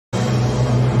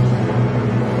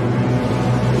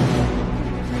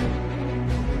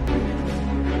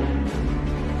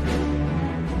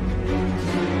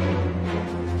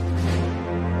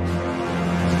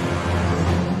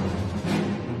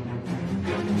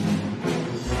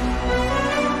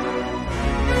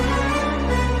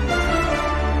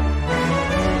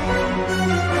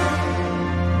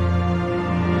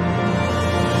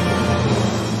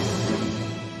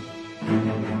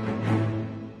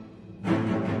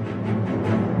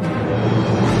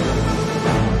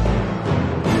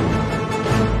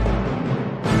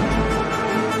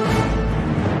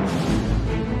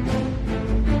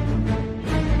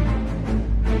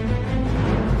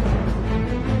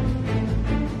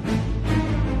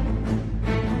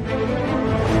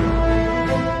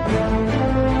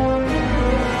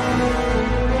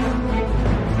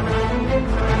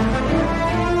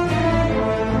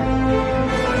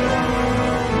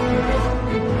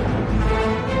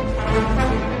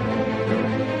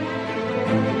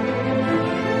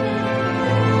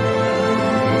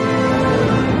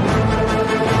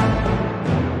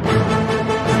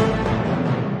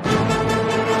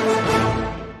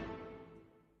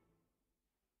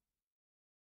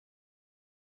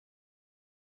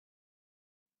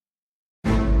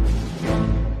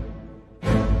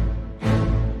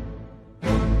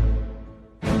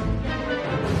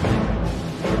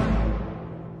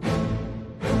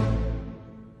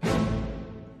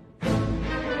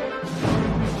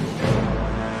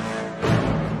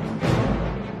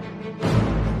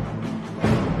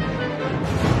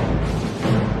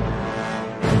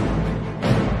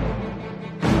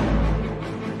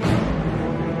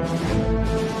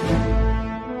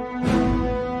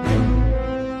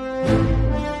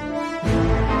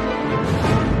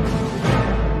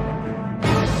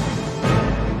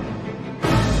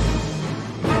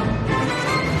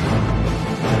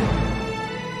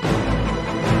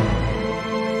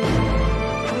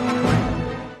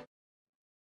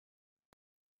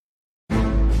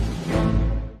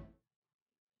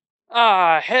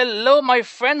Hello, my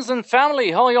friends and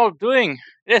family. How are y'all doing?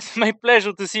 It's my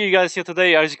pleasure to see you guys here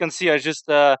today. As you can see, I just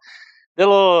did a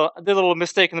little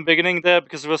mistake in the beginning there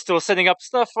because we're still setting up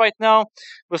stuff right now.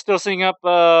 We're still setting up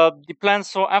the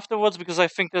plans for afterwards because I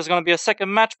think there's gonna be a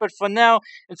second match. But for now,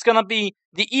 it's gonna be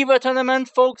the EVA tournament,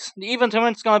 folks. The EVA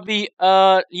tournament's gonna be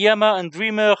Llama and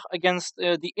Dreamer against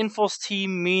the InForce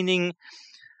team, meaning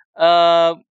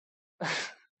uh.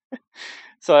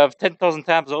 So I have 10,000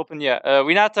 tabs open. Yeah,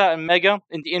 Rinata and Mega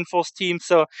in the InForce team.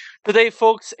 So today,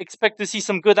 folks, expect to see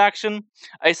some good action.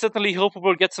 I certainly hope we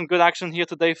will get some good action here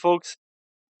today, folks.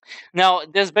 Now,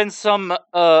 there's been some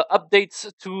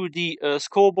updates to the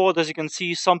scoreboard. As you can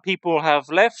see, some people have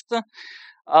left.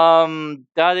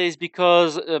 That is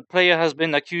because a player has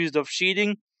been accused of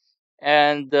cheating.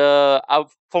 And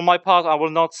for my part, I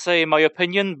will not say my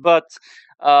opinion, but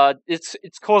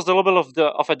it's caused a little bit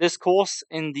of a discourse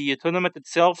in the tournament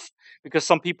itself because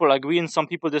some people agree and some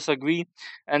people disagree,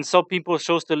 and some people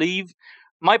chose to leave.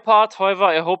 My part, however,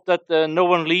 I hope that no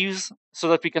one leaves so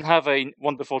that we can have a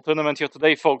wonderful tournament here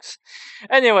today, folks.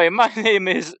 Anyway, my name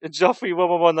is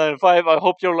Joffrey11195. I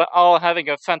hope you're all having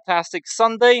a fantastic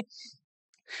Sunday.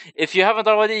 If you haven't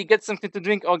already, get something to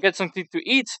drink or get something to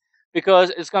eat because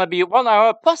it's going to be 1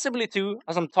 hour, possibly two,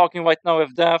 as I'm talking right now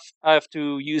with Daph. I have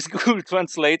to use Google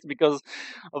Translate because,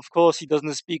 of course, he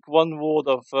doesn't speak one word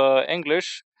of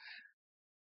English.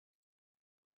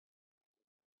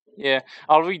 Yeah,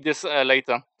 I'll read this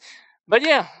later. But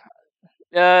yeah,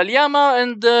 Llama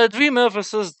and Dreamer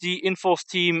versus the InForce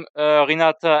team,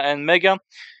 Rinata and Mega.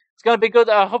 It's gonna be good.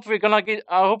 I hope we're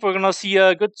gonna see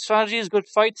good strategies, good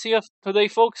fights here today,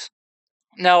 folks.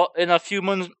 Now, in a few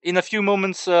moments,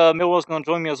 Millwall's going to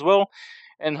join me as well,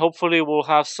 and hopefully we'll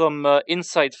have some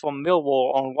insight from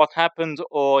Millwall on what happened,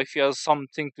 or if he has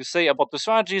something to say about the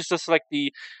strategies, just like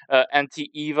the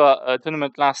anti-EVA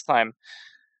tournament last time.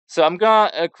 So I'm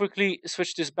gonna quickly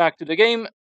switch this back to the game.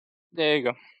 There you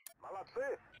go.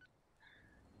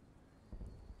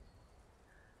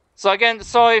 So again,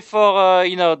 sorry for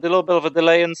the little bit of a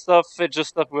delay and stuff. It's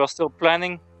just that we are still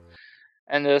planning.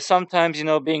 And sometimes,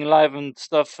 being live and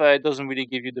stuff, it doesn't really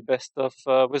give you the best of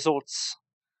results.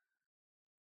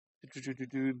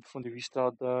 Before the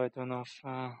restart, I don't know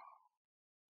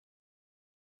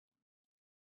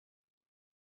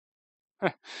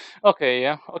if... Okay,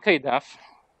 yeah. Okay, Daph.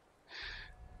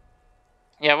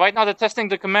 Yeah, right now they're testing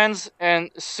the commands,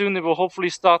 and soon it will hopefully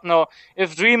start. Now,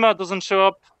 if Dreamer doesn't show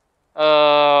up,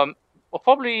 or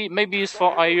probably maybe it's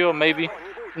for IU, or maybe...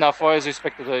 No, for as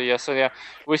expected, yeah. So yeah,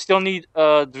 we still need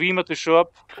Dreamer to show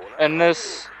up,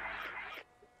 unless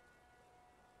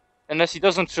he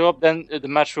doesn't show up, then the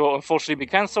match will unfortunately be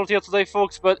cancelled here today,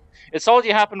 folks. But it's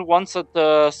already happened once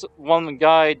that one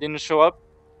guy didn't show up,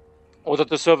 or that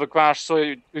the server crashed, so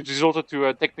it resulted to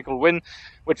a technical win,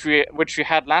 which we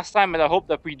had last time. And I hope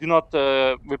that we do not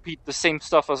repeat the same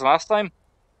stuff as last time.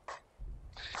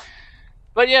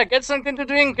 But yeah, get something to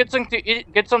drink, get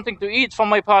something to eat. For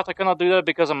my part, I cannot do that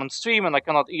because I'm on stream and I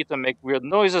cannot eat and make weird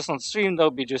noises on stream. That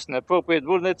would be just inappropriate,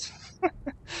 wouldn't it?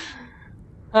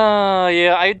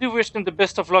 Yeah, I do wish them the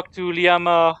best of luck to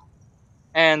Llama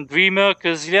and Dreamer,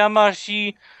 because Llama,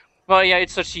 well, yeah,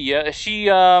 it's a she. Yeah, she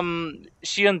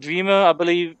and Dreamer, I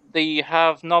believe, they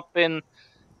have not been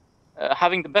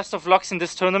having the best of lucks in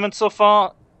this tournament so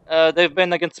far. They've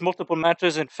been against multiple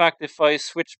matches. In fact, if I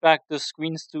switch back the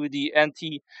screens to the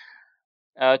anti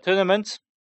tournament,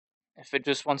 if it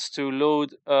just wants to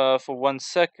load for 1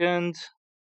 second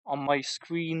on my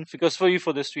screen, because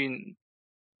for the screen,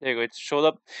 there you go, it showed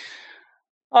up.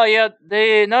 Oh yeah,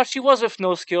 she was with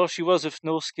no skill.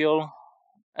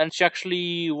 And she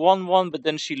actually won one, but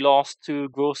then she lost to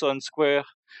Grocer and Square.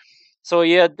 So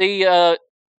yeah,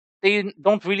 they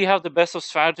don't really have the best of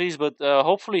strategies, but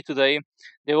hopefully today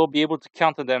they will be able to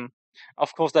counter them.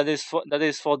 Of course, that is for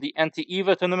the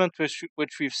anti-EVA tournament,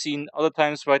 which we've seen other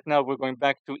times. Right now, we're going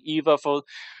back to EVA. For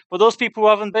those people who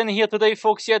haven't been here today,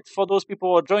 folks, yet, for those people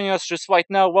who are joining us just right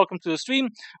now, welcome to the stream.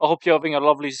 I hope you're having a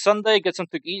lovely Sunday. Get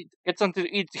something to eat, get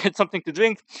something to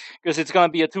drink, because it's going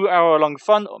to be a 2-hour long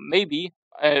fun, or maybe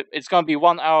it's going to be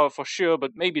 1 hour for sure,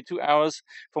 but maybe 2 hours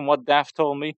from what Daph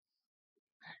told me,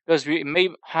 because we may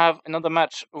have another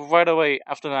match right away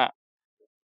after that.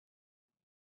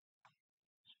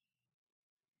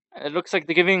 It looks like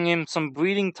they're giving him some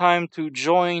breathing time to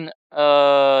join.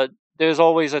 There's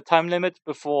always a time limit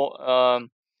before,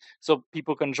 so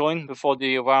people can join before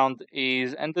the round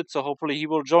is ended. So hopefully he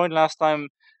will join. Last time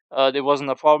there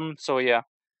wasn't a problem. So yeah,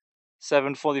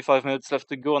 7:45 minutes left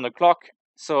to go on the clock.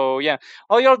 So yeah,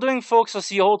 how y'all doing, folks? I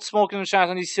see Old Smoke in the chat,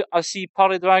 and I see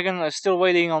Party Dragon. I'm still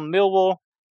waiting on Millwall.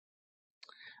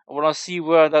 I want to see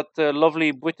where that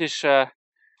lovely British. I'm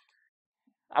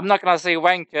not gonna say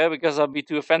wanker because that'd be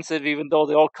too offensive, even though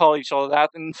they all call each other that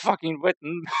in fucking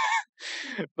Britain.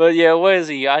 But yeah, where is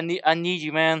he? I need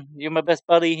you, man. You're my best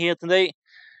buddy here today.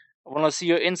 I want to see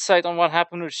your insight on what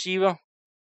happened with Shiva,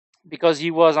 because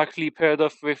he was actually paired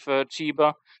up with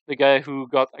Chiba, the guy who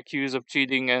got accused of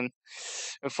cheating, and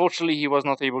unfortunately he was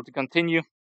not able to continue.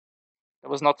 It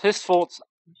was not his fault,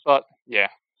 but yeah,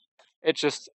 it's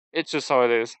just how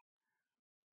it is.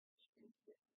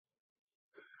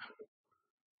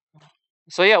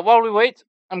 So yeah, while we wait,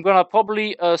 I'm gonna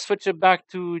probably switch it back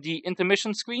to the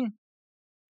intermission screen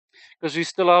because we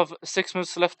still have 6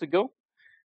 minutes left to go.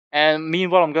 And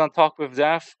meanwhile, I'm gonna talk with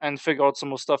Daph and figure out some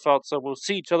more stuff out. So we'll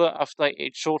see each other after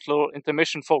a short little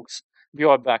intermission, folks. Be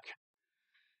right back.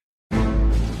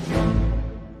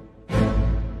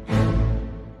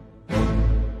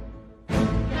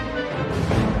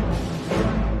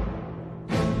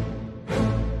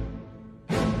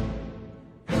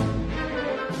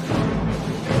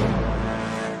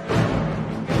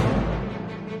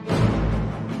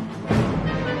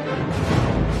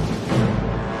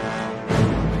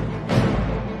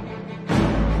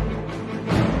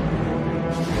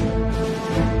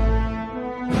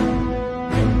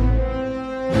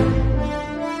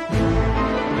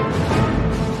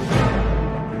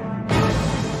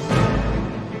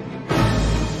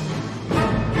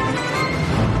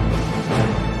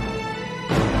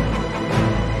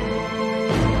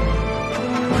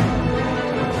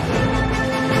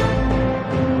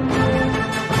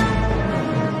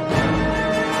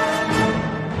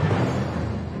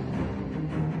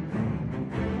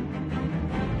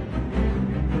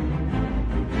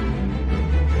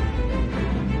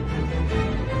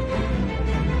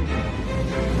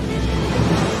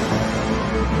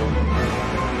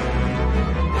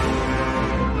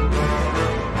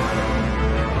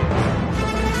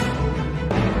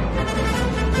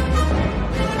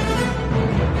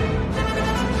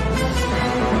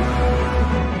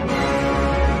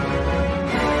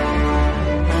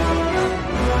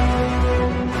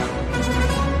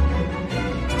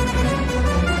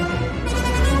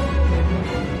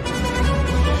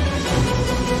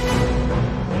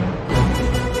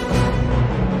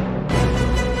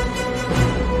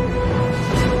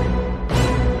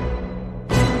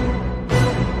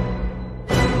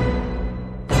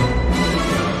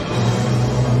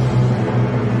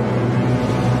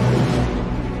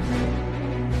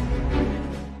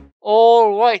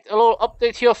 Alright, a little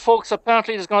update here, folks.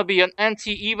 Apparently, there's going to be an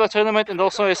anti-EVA tournament, and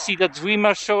also I see that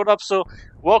Dreamer showed up. So,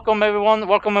 welcome everyone.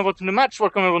 Welcome everyone to the match.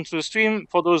 Welcome everyone to the stream.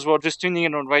 For those who are just tuning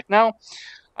in right now,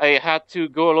 I had to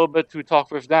go a little bit to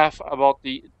talk with Daph about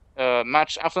the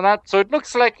match after that. So, it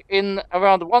looks like in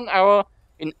around 1 hour,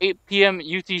 in 8 p.m.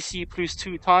 UTC plus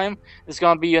 2 time, it's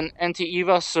going to be an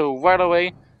anti-EVA. So, right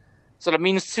away. So, that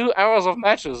means 2 hours of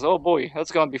matches. Oh boy,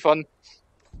 that's going to be fun.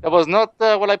 That was not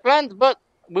what I planned, but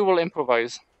we will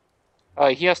improvise.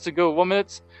 He has to go 1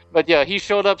 minute, but yeah, he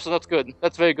showed up, so that's good.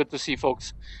 That's very good to see,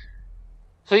 folks.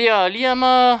 So yeah,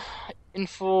 Llama, the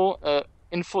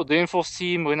InForce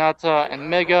team, Rinata and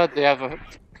Mega, they have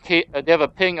a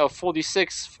ping of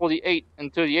 46, 48,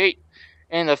 and 38,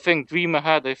 and I think Dreamer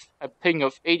had a ping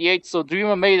of 88. So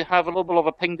Dreamer may have a little bit of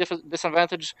a ping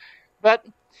disadvantage, but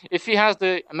if he has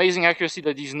the amazing accuracy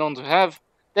that he's known to have,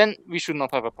 then we should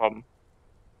not have a problem.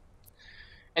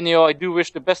 And I do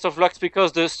wish the best of luck,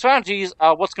 because the strategies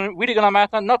are what's really going to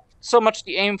matter. Not so much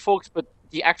the aim, folks, but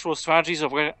the actual strategies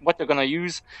of what they're going to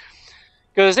use.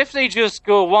 Because if they just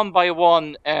go one by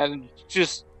one and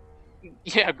just,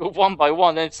 go one by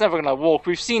one, then it's never going to work.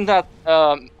 We've seen that,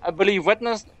 I believe,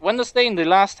 Wednesday in the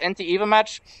last anti-EVA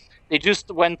match. They just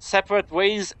went separate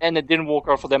ways, and it didn't work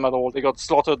out for them at all. They got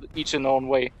slaughtered each in their own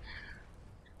way.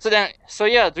 So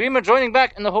yeah, Dreamer joining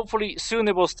back, and hopefully soon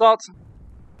it will start.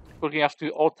 Quickly have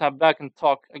to alt tab back and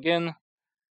talk again.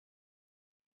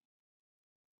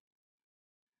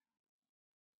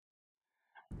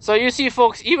 So you see,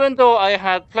 folks, even though I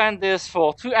had planned this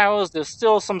for 2 hours, there's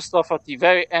still some stuff at the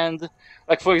very end.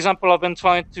 Like, for example, I've been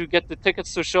trying to get the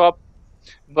tickets to show up,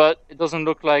 but it doesn't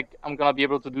look like I'm gonna be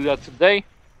able to do that today.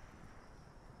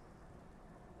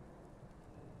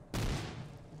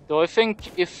 Though I think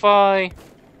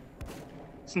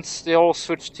since they all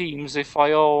switch teams, if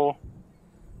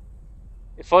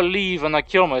I leave and I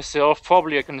kill myself,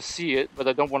 probably I can see it, but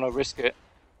I don't want to risk it.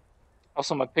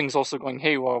 Also, my ping's also going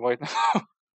haywire right now.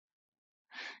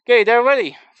 Okay, they're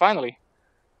ready, finally.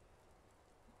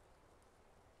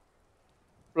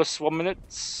 Plus 1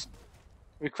 minute.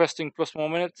 Requesting plus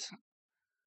 1 minute.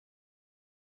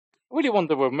 I really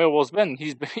wonder where Millwall's been.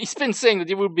 He's been saying that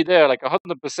he would be there like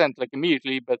 100%, like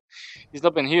immediately, but he's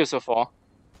not been here so far.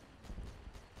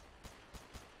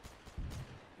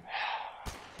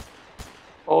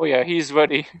 Oh yeah, he's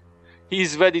ready.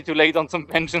 He's ready to lay down some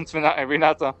vengeance with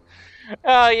Rinata.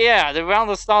 Yeah, the round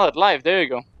has started live. There you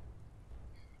go.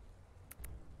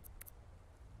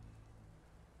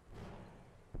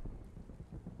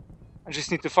 I just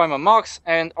need to find my marks,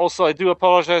 and also I do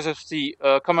apologize if the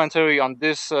commentary on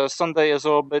this Sunday is a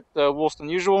little bit worse than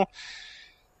usual.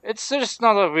 It's just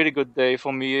not a really good day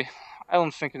for me. I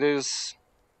don't think it is.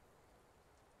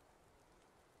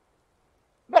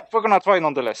 But we're gonna try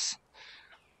nonetheless.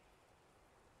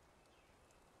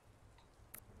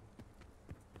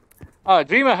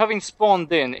 Dreamer having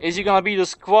spawned in. Is he gonna be the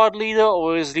squad leader,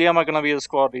 or is Llama gonna be the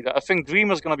squad leader? I think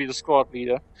Dreamer's gonna be the squad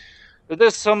leader.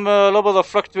 There's some little bit of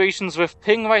fluctuations with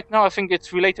ping right now. I think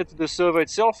it's related to the server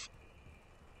itself.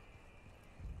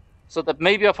 So that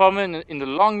may be a problem in the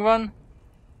long run.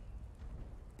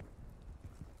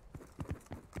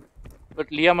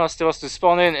 But Llama still has to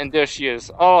spawn in, and there she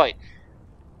is. Alright.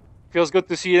 Feels good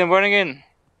to see them running in.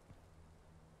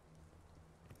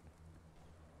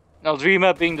 Now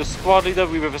Dreamer being the squad leader,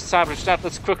 we have established that.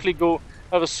 Let's quickly go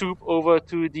have a swoop over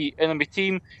to the enemy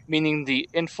team, meaning the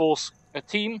InForce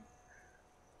team.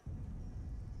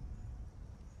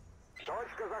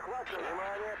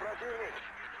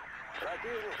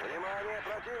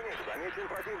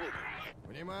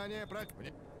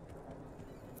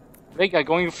 Vega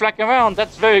going flank around.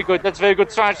 That's very good. That's very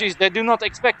good strategies. They do not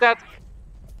expect that.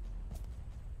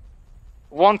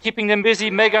 One keeping them busy.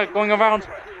 Mega going around.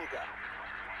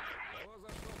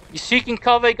 He's seeking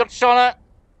cover. He got shot at.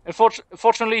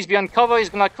 Unfortunately, he's behind cover. He's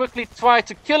gonna quickly try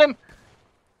to kill him.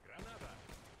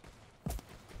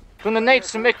 Doing the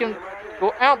nades to make him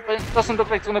go out, but it doesn't look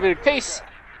like it's gonna be the case.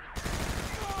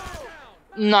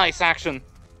 Nice action.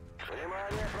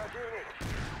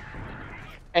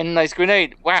 And nice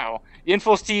grenade. Wow. The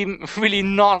InForce team really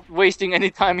not wasting any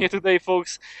time here today,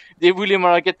 folks. They really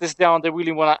want to get this down. They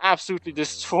really want to absolutely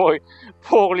destroy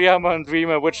poor Llama and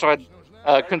Dreamer, which are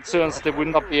concerns that they would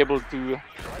not be able to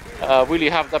really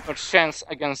have that much chance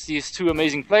against these two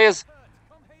amazing players.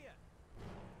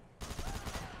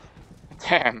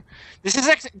 Damn. This is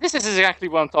exactly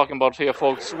what I'm talking about here,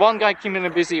 folks. One guy keeping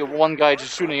him busy, one guy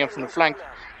just shooting him from the flank.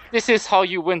 This is how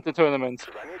you win the tournament.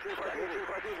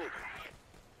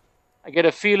 I get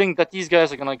a feeling that these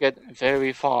guys are gonna get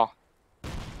very far.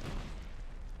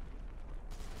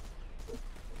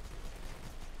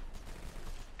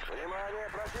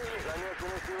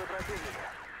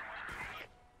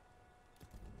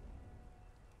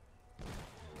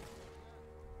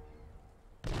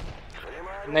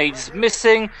 Nades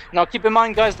missing. Now keep in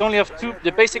mind, guys, they only have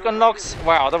the basic unlocks.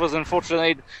 Wow, that was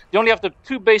unfortunate. They only have the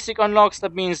 2 basic unlocks.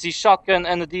 That means the shotgun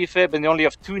and the defib, and they only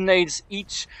have 2 nades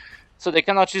each. So they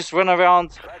cannot just run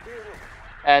around,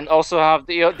 and also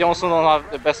they also don't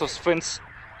have the best of sprints,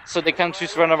 so they can't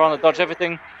just run around and dodge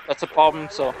everything. That's a problem.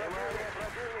 So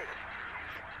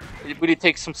it really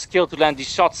takes some skill to land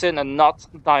these shots in and not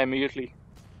die immediately.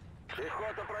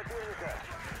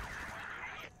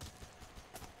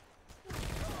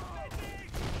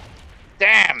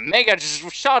 Damn, Mega just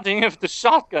charging with the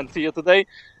shotgun here today.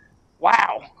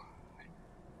 Wow.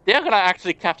 They're gonna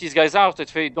actually cap these guys out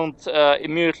if they don't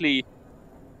immediately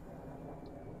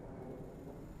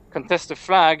contest the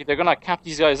flag. They're gonna cap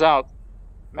these guys out.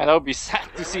 Man, that would be sad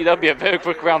to see. That would be a very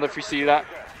quick round if we see that.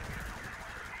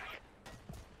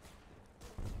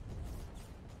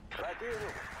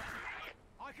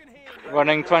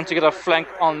 Running, trying to get a flank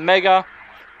on Mega.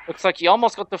 Looks like he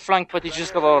almost got the flank, but he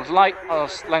just got a line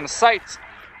of sight.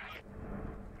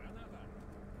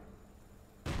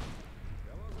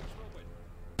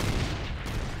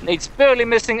 Nades barely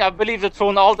missing. I believe they've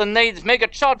thrown all the nades. Mega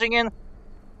charging in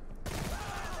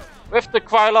with the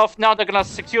Krylov. Now they're gonna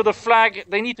secure the flag.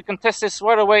 They need to contest this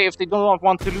right away if they don't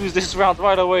want to lose this round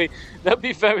right away. That'd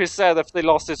be very sad if they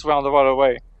lost this round right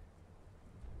away.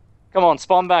 Come on,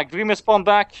 spawn back. Dreamer spawn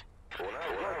back.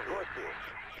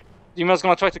 Dreamer's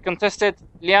gonna try to contest it.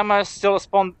 Llama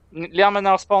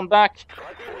now spawn back.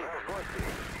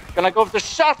 Gonna go with the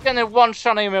shotgun and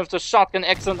one-shotting him with the shotgun.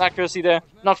 Excellent accuracy there.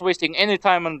 Not wasting any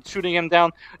time on shooting him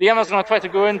down. Llama's gonna try to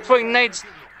go in, throwing nades.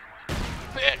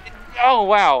 Oh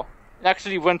wow. It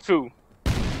actually went through.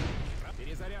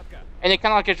 And he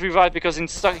cannot get revived because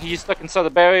he's stuck inside the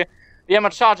barrier.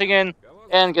 Llama charging in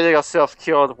and getting herself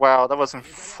killed. Wow, that was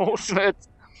unfortunate.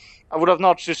 I would have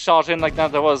not just charged in like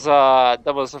that. That was a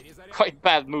quite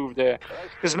bad move there,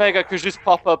 because Mega could just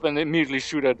pop up and immediately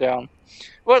shoot her down.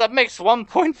 Well, that makes 1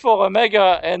 point for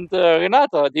Mega and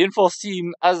Rinata. The InForce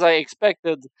team, as I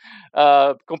expected,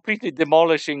 completely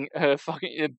demolishing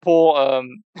fucking poor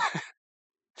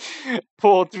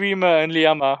poor Dreamer and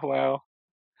Llama. Wow.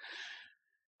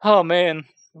 Oh man,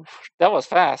 that was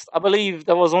fast. I believe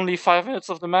that was only 5 minutes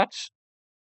of the match.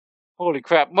 Holy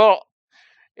crap. Well,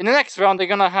 in the next round, they're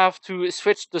gonna have to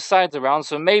switch the sides around,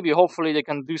 so maybe, hopefully, they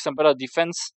can do some better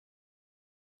defense.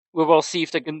 We will see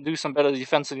if they can do some better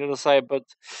defense on the other side, but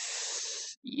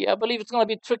yeah, I believe it's gonna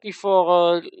be tricky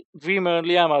for Dreamer and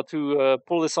Llama to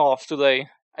pull this off today.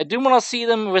 I do want to see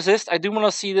them resist. I do want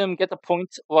to see them get a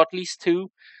point, or at least 2.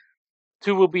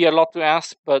 2 will be a lot to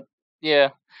ask, but yeah.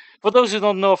 For those who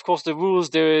don't know, of course, the rules,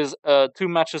 there is 2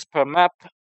 matches per map,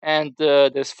 and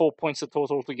there's 4 points in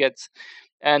total to get.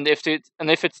 And if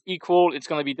it's equal, it's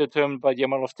going to be determined by the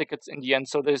amount of tickets in the end,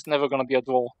 so there's never going to be a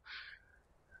draw.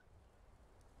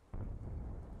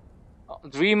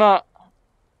 Dreamer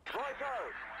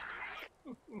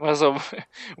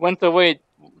went away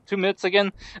 2 minutes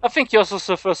again. I think he also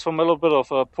suffers from a little bit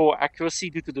of poor accuracy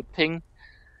due to the ping,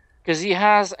 because he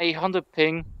has a 100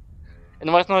 ping,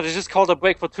 and right now they just called a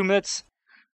break for 2 minutes.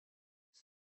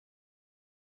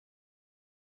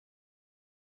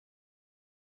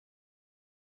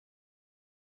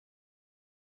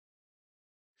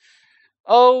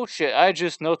 Oh shit, I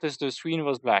just noticed the screen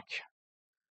was black.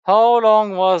 How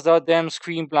long was that damn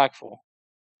screen black for?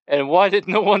 And why did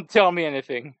no one tell me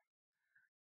anything?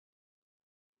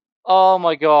 Oh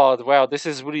my god, wow, this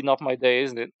is really not my day,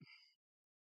 isn't it?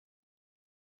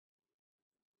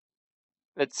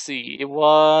 Let's see, it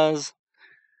was...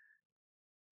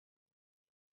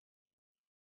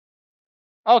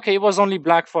 Okay, it was only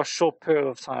black for a short period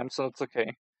of time, so it's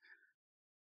okay.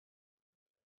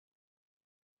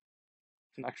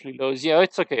 Actually loads. Yeah,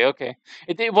 it's okay, okay.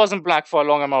 It wasn't black for a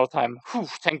long amount of time. Whew,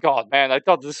 thank god, man. I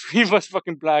thought the screen was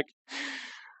fucking black.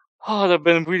 Oh, that'd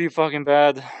been really fucking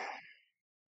bad.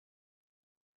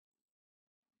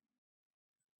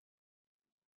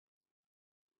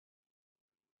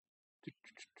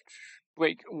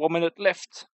 Break, 1 minute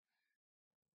left.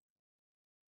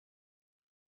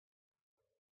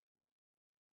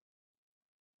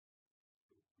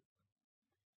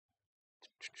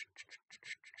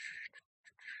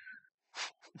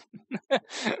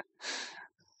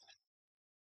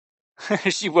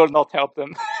 She will not help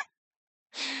them.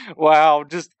 Wow,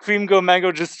 just Cream Go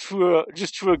Mango just threw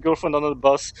a girlfriend under the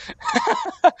bus.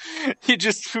 He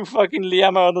just threw fucking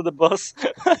Llama under the bus.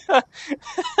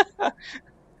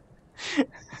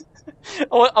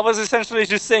 I was essentially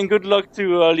just saying good luck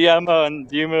to Llama and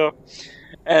Dreamer,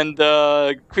 and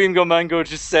Cream Go Mango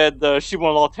just said she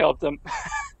will not help them.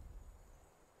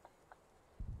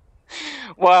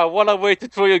 Wow, what a way to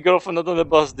throw your girlfriend under the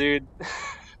bus, dude.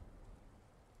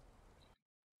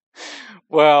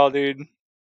 Wow, dude.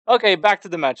 Okay, back to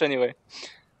the match anyway.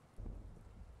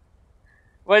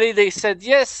 Ready, they said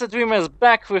yes, the Dreamer is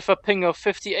back with a ping of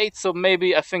 58, so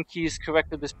maybe I think he's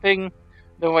corrected this ping.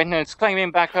 Though right now it's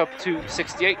climbing back up to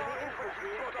 68.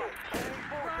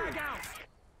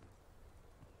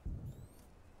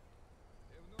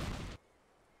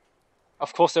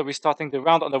 Of course, they're restarting the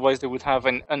round, otherwise they would have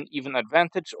an uneven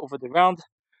advantage over the round.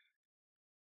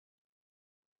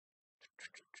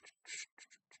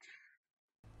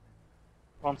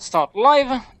 Round start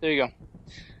live. There you go.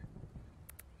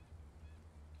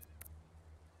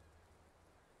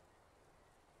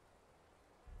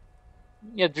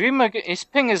 Yeah, Dreamer, his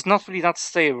ping is not really that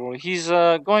stable. He's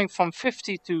going from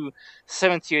 50 to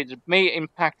 78. It may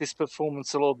impact his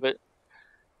performance a little bit.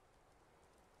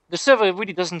 The server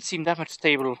really doesn't seem that much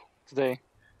stable today.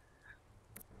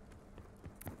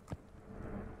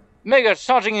 Mega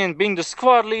charging in, being the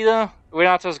squad leader.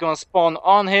 Rinata is gonna spawn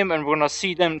on him, and we're gonna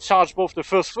see them charge both the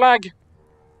first flag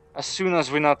as soon as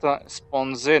Rinata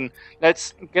spawns in.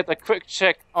 Let's get a quick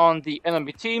check on the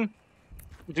enemy team.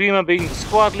 Dreamer being the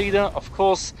squad leader, of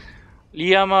course.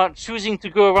 Llama choosing to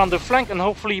go around the flank and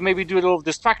hopefully maybe do a little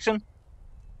distraction.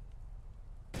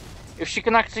 If she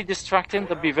can actually distract him,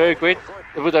 that'd be very great.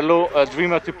 It would allow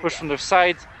Dreamer to push from the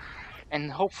side and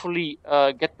hopefully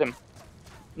get them.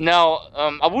 Now,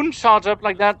 I wouldn't charge up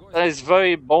like that. That is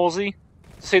very ballsy,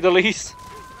 to say the least.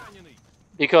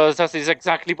 Because that is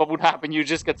exactly what would happen. You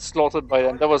just get slaughtered by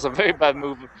them. That was a very bad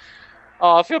move.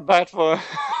 Oh, I feel bad for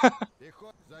her.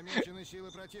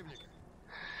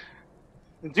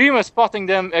 Dreamer spotting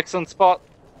them. Excellent spot.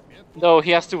 Though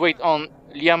he has to wait on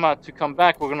Llama to come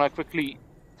back. We're gonna quickly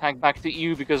tank back to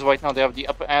EU because right now they have the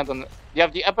upper hand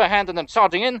and they're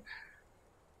charging in.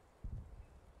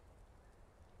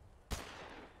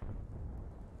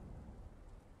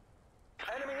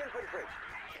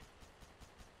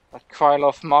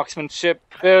 Krylov marksmanship,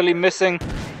 barely missing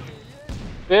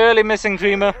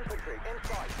Dreamer.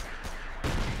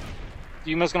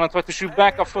 Dreamer's gonna try to shoot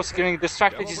back, of course getting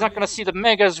distracted. He's not gonna see the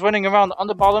Megas running around on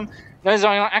the bottom. Now he's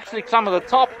gonna actually climb to the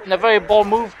top in a very bold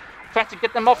move, trying to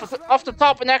get them off the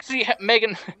top and actually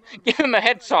Megan give him a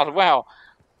headshot. Wow.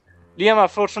 Llama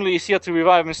fortunately is here to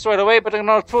revive him straight away, but they're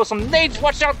gonna throw some nades.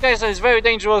 Watch out guys, that is very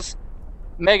dangerous.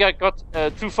 Mega got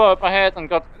too far up ahead and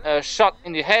got shot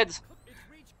in the head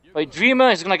by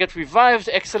Dreamer. He's gonna get revived,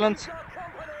 excellent.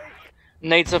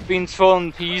 Nades have been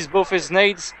thrown, he used both his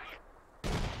nades.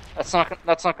 That's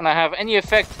not gonna have any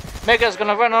effect. Mega's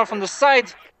gonna run out from the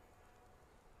side.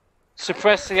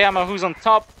 Suppress Llama who's on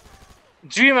top.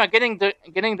 Dreamer getting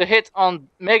the hit on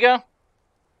Mega.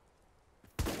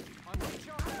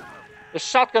 The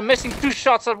shotgun missing 2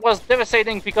 shots, that was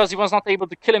devastating because he was not able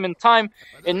to kill him in time.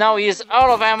 And now he is out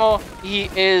of ammo. He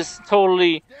is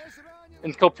totally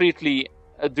and completely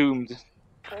doomed.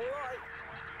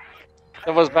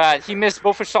 That was bad. He missed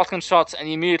both his shotgun shots and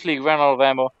immediately ran out of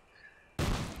ammo.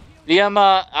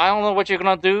 Llama, I don't know what you're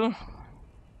gonna do,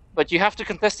 but you have to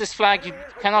contest this flag. You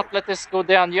cannot let this go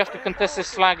down. You have to contest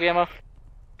this flag, Llama.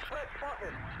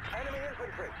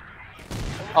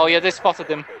 Oh yeah, they spotted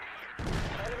him.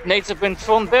 Nades have been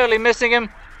thrown, barely missing him.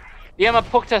 Llama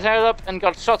poked his head up and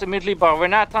got shot immediately by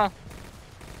Rinata.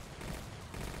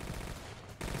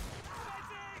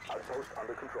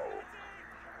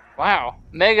 Wow,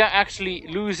 Mega actually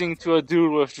losing to a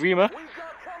duel with Dreamer.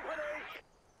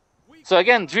 So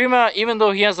again, Dreamer, even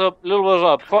though he has a little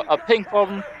bit of a ping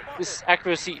problem, his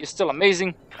accuracy is still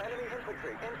amazing.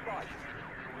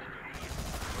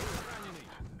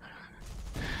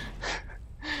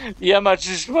 Llama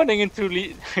just running into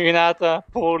Rinata,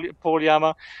 poor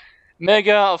Llama.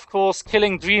 Mega, of course,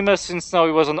 killing Dreamer since now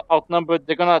he was outnumbered.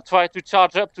 They're gonna try to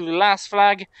charge up to the last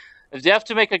flag. If they have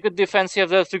to make a good defense here,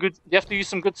 they have to use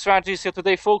some good strategies here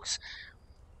today, folks.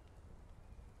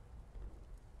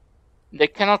 They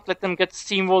cannot let them get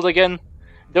steamrolled again.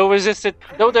 Though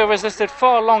they resisted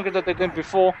far longer than they did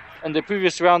before in the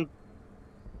previous round.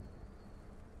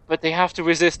 But they have to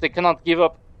resist, they cannot give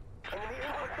up.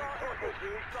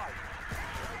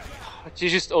 She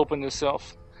just opened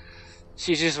herself.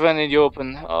 She just ran in the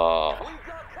open. Oh.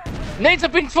 Nades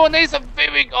have been thrown, nades are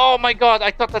very... Oh my god,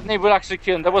 I thought that nade would actually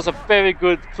kill him. That was a very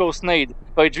good close nade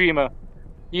by Dreamer.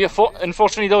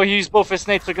 Unfortunately though, he used both his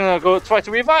nades. They're gonna go try to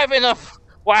revive enough.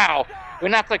 Wow.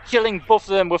 Rinata killing both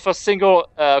of them with a single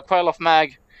Krylov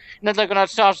mag. Now they're gonna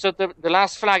charge the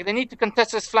last flag. They need to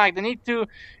contest this flag. They need to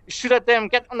shoot at them,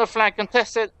 get on the flag,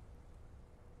 contest it.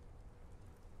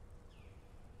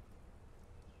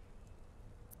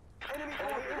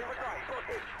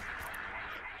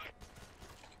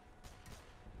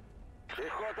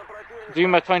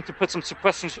 Dreamer trying to put some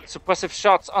suppressive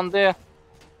shots on there.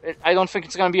 I don't think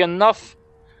it's gonna be enough.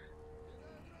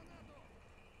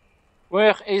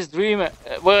 Where is Dreamer?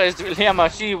 Where is Llama?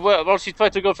 She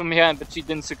tried to go from behind, but she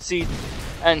didn't succeed.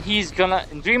 And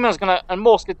Dreamer's gonna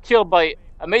almost get killed by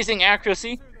amazing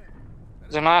accuracy.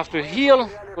 He's gonna have to heal,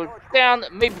 go down,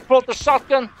 maybe pull the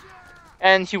shotgun.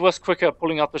 And he was quicker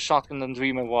pulling out the shotgun than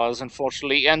Dreamer was,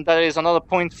 unfortunately. And that is another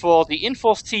point for the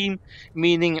InForce team,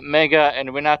 meaning Mega and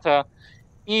Rinata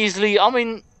easily,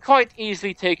 quite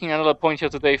easily taking another point here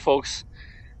today, folks.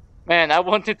 Man, I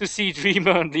wanted to see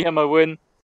Dreamer and Llama win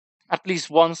at least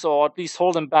once, or at least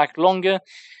hold them back longer.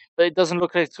 But it doesn't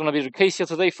look like it's going to be the case here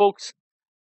today, folks.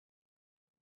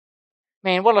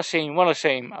 Man, what a shame, what a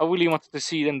shame. I really wanted to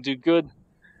see them do good.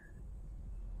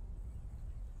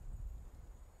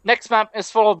 Next map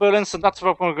is Fall of Berlin, so that's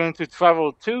what we're going to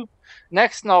travel to.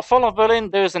 Next, now, Fall of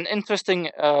Berlin, there's an interesting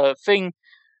thing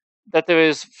that there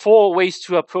is 4 ways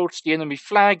to approach the enemy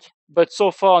flag. But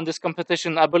so far in this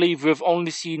competition, I believe we've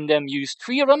only seen them use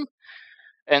 3 of them.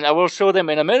 And I will show them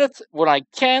in a minute what I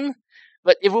can.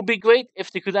 But it would be great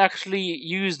if they could actually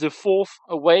use the 4th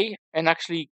way and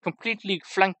actually completely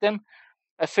flank them.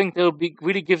 I think they'll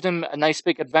really give them a nice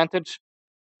big advantage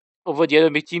over the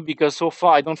enemy team, because so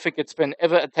far I don't think it's been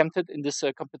ever attempted in this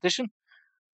competition.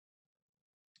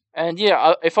 And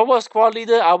yeah, if I was squad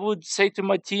leader, I would say to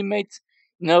my teammates,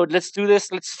 let's do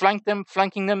this, let's flank them.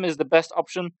 Flanking them is the best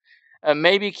option.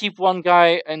 Maybe keep one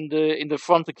guy in the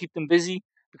front to keep them busy,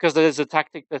 because that is a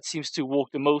tactic that seems to work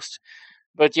the most.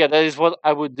 But yeah, that is what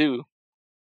I would do.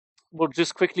 We'll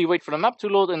just quickly wait for the map to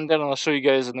load, and then I'll show you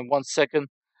guys in 1 second.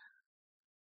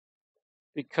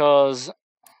 Because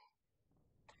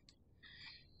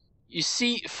you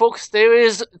see, folks, there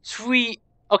is 3...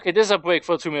 Okay, there's a break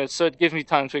for 2 minutes, so it gives me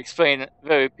time to explain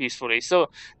very peacefully. So,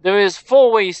 there is 4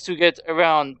 ways to get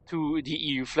around to the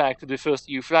EU flag, to the first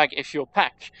EU flag, if you're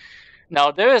pack. Now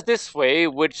there is this way,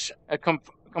 which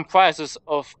comprises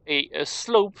of a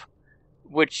slope,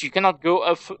 which you cannot go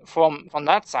up from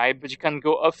that side, but you can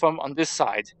go up from on this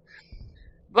side.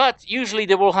 But usually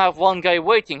they will have one guy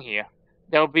waiting here.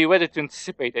 They'll be ready to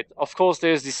anticipate it. Of course,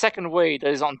 there's the second way that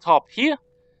is on top here.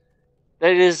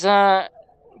 That is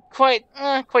quite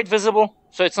visible,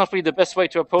 so it's not really the best way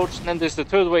to approach. And then there's the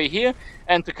third way here,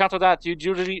 and to counter that, you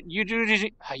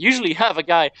usually have a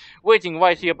guy waiting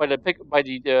right here by the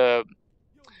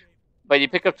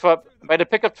pickup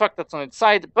truck that's on its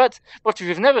side. But what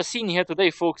we've never seen here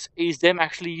today, folks, is them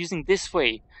actually using this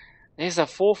way. There's a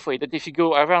fourth way that if you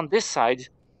go around this side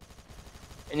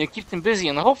and you keep them busy,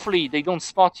 and hopefully they don't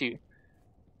spot you,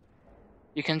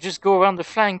 you can just go around the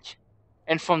flank,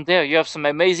 and from there you have some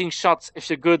amazing shots if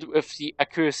you're good with the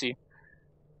accuracy.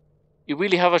 You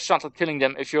really have a shot at killing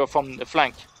them if you're from the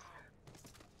flank.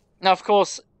 Now, of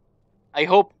course, I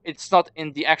hope it's not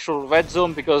in the actual red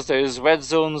zone, because there's red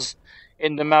zones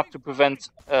in the map to prevent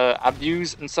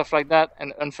abuse and stuff like that,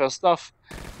 and unfair stuff.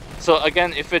 So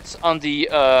again, if it's on the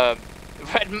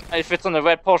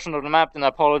red portion of the map, then I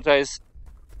apologize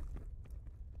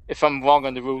if I'm wrong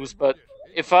on the rules. But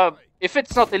if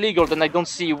it's not illegal, then I don't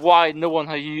see why no one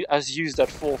has used that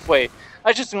fourth way.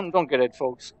 I just don't get it,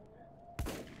 folks.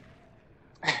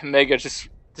 Mega just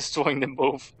destroying them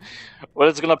both. Well,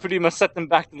 it's gonna pretty much set them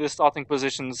back to their starting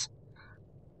positions.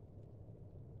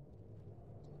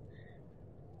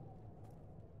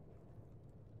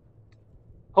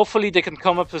 Hopefully they can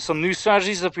come up with some new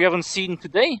strategies that we haven't seen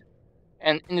today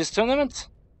and in this tournament.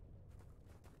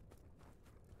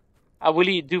 I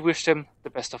really do wish them the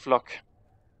best of luck.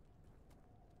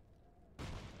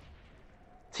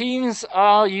 Teams,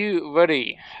 are you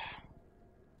ready?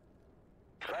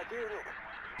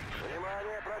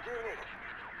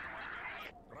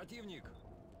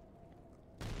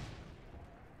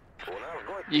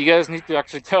 You guys need to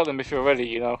actually tell them if you're ready,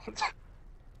 you know.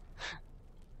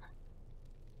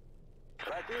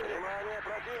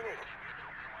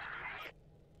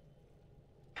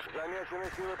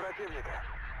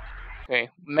 Okay,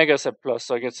 Mega said plus,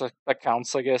 so I guess that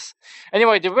counts, I guess.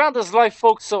 Anyway, the round is live,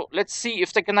 folks, so let's see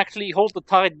if they can actually hold the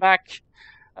tide back.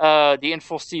 The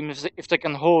InForce team, if they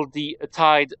can hold the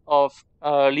tide of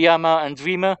Llama and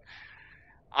Dreamer.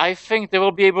 I think they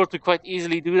will be able to quite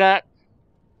easily do that.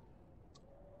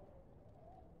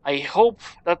 I hope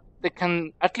that they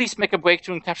can at least make a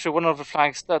breakthrough and capture one of the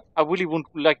flags. That I really would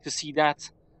like to see that.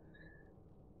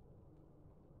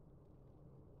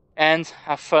 And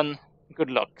have fun.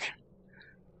 Good luck.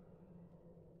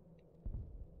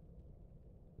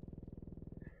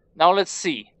 Now let's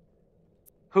see.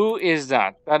 Who is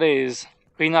that? That is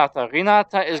Rinata.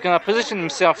 Rinata is going to position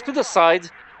himself to the side.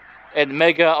 And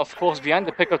Mega, of course, behind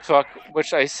the pickup truck,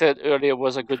 which I said earlier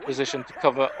was a good position to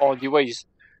cover all the ways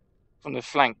from the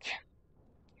flank.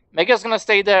 Mega's gonna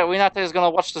stay there. Rinata is gonna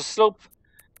watch the slope.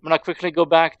 I'm gonna quickly go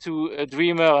back to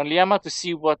Dreamer and Llama to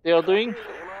see what they're doing.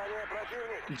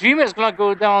 Dreamer is gonna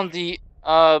go down the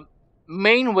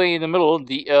main way in the middle,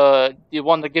 the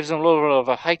one that gives him a little bit of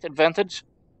a height advantage.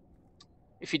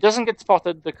 If he doesn't get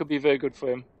spotted, that could be very good for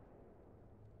him.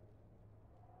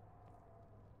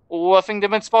 Oh, I think they've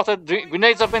been spotted.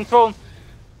 Grenades have been thrown.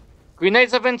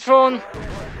 Grenades have been thrown.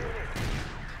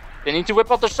 They need to whip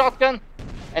out the shotgun.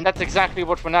 And that's exactly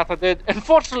what Rinata did.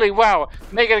 Unfortunately, wow,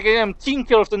 Mega gave him team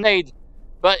kill with the nade.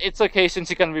 But it's okay since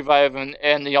he can revive him.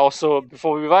 And he also,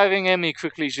 before reviving him, he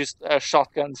quickly just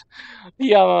shotgunned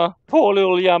Llama. Poor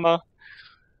little Llama.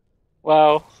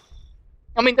 Wow.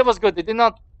 I mean, that was good. They did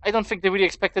not, I don't think they really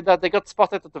expected that. They got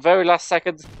spotted at the very last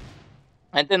second.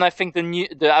 And then I think the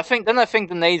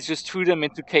nades just threw them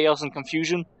into chaos and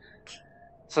confusion.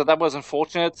 So that was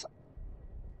unfortunate.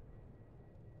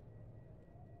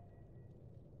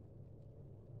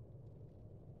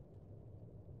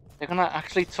 They're gonna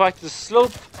actually try to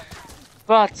slope,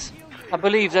 but I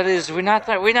believe that is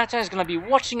Rinata. Rinata is gonna be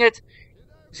watching it.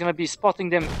 He's gonna be spotting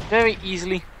them very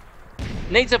easily.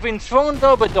 Nades have been thrown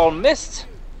though, but all missed.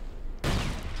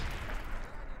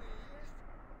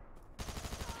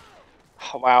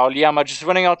 Oh, wow, Llama just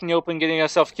running out in the open, getting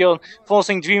herself killed,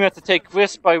 forcing Dreamer to take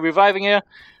risks by reviving her.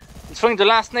 And throwing the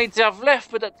last nades they have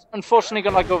left, but that's unfortunately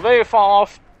gonna go very far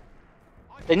off.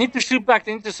 They need to shoot back,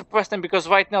 they need to suppress them, because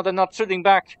right now they're not shooting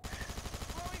back.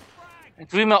 And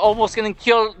Dreamer almost getting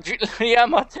killed,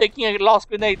 Llama taking a last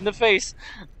grenade in the face.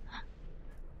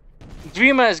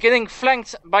 Dreamer is getting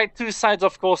flanked by two sides,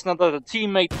 of course, now that the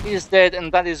teammate is dead,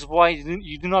 and that is why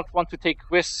you do not want to take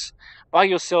risks by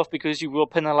yourself, because you will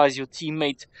penalize your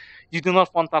teammate. You do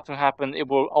not want that to happen. It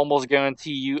will almost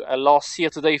guarantee you a loss here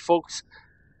today, folks.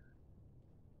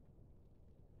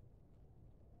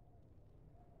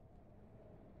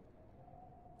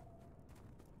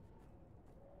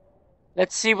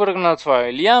 Let's see what we're gonna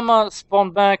try. Llama,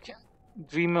 spawn back.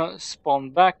 Dreamer,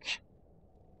 spawn back.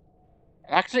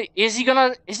 Actually, is he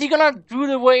gonna do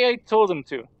the way I told him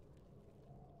to?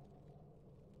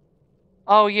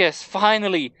 Oh yes,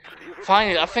 finally.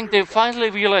 Finally, I think they finally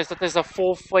realized that there's a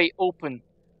fourth way open.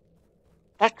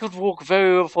 That could work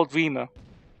very well for Dreamer.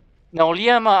 Now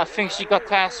Llama, I think she got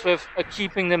tasked with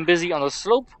keeping them busy on the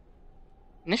slope.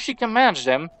 And if she can manage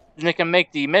them, then they can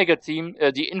make the Mega team,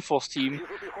 the InForce team,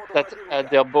 that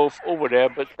they're both over there,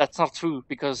 but that's not true,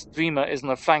 because Dreamer is on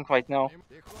the flank right now.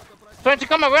 Trying to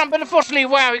come around, but unfortunately,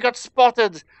 wow, he got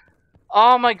spotted!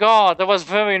 Oh my god, that was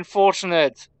very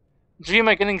unfortunate.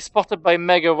 Dreamer getting spotted by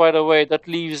Mega right away, that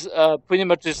leaves pretty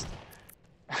much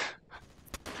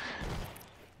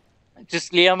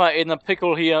just Llama in a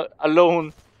pickle here,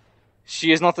 alone.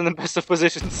 She is not in the best of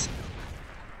positions.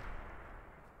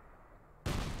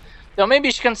 Now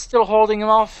maybe she can still holding him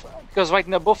off, because right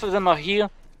now both of them are here.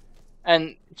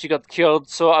 And she got killed,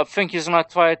 so I think he's gonna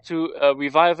try to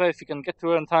revive her if he can get to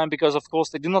her in time, because of course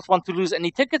they do not want to lose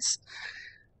any tickets.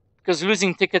 Because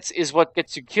losing tickets is what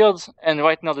gets you killed, and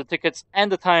right now the tickets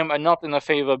and the time are not in their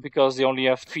favor because they only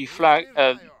have 3 flags.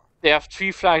 They have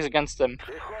 3 flags against them.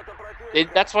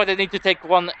 That's why they need to take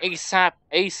one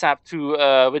ASAP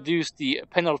to reduce the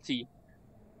penalty.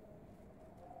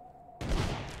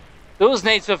 Those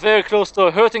nades were very close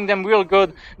to hurting them real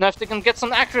good. Now if they can get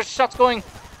some accurate shots going,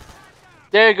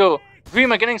 there you go.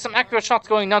 Dreamer getting some accurate shots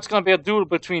going. Now it's gonna be a duel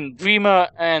between Dreamer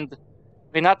and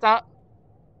Rinata.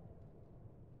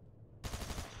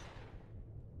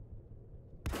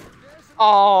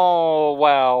 Oh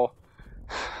wow!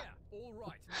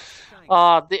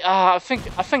 I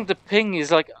think the ping is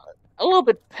like a little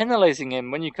bit penalizing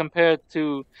him when you compare it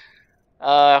to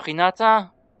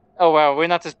Rinata. Oh wow,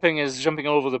 Renata's ping is jumping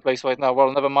all over the place right now.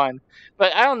 Well, never mind.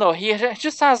 But I don't know. He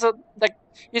just has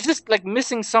he's just like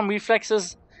missing some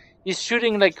reflexes. He's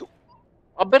shooting like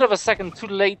a bit of a second too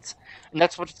late, and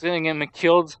that's what's getting him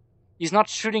killed. He's not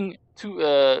shooting too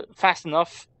fast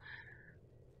enough.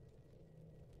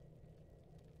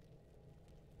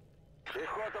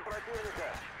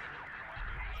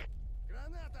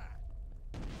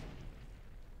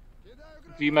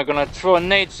 Dreamer gonna throw a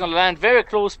nade, it's gonna land very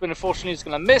close, but unfortunately it's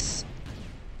gonna miss.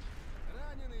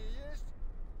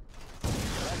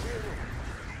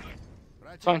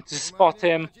 Trying to spot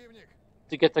him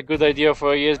to get a good idea of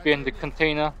where he is behind the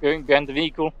container, behind the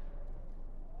vehicle.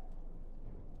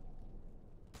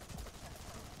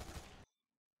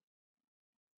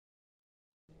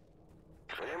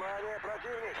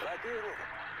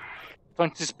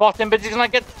 Trying to spot him, but he's gonna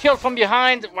get killed from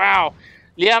behind. Wow.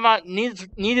 Llama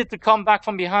needed to come back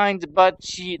from behind, but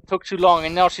she took too long,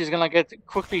 and now she's gonna get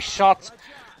quickly shot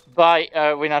by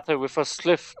Rinata with a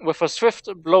swift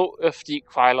blow of the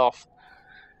Krylov.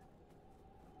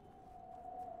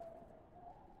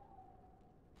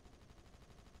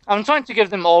 I'm trying to give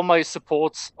them all my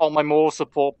support, all my moral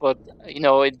support, but you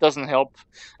know it doesn't help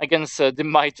against the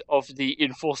might of the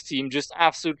InForce team, just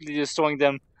absolutely destroying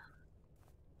them.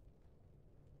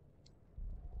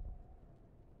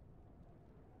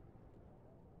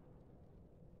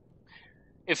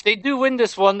 If they do win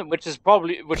this one, which is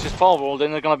probable,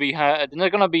 then they're gonna be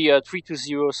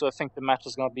 3-0. So I think the match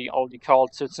is gonna be already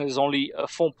called, since there's only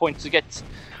 4 points to get.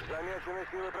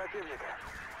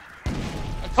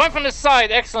 Point from the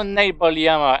side, excellent nade by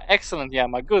Llama, excellent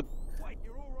Llama, good.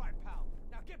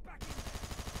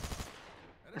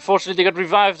 Unfortunately, they got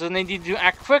revived and they need to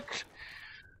act quick.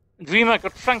 Dreamer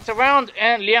got flanked around,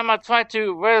 and Llama tried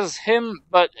to res him,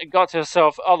 but got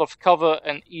herself out of cover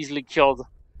and easily killed.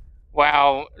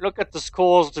 Wow, look at the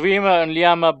scores. Dreamer and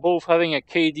Llama both having a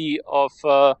KD of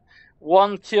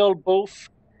 1 kill both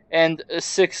and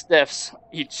 6 deaths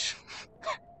each.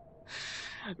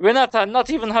 Rinata not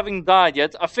even having died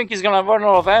yet. I think he's gonna run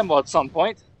out of ammo at some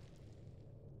point.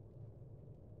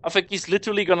 I think he's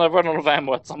literally gonna run out of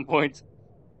ammo at some point.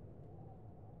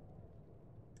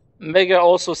 Mega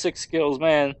also 6 kills,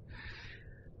 man.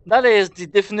 That is the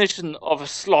definition of a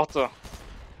slaughter.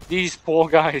 These poor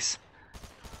guys.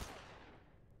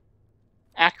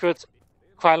 Accurate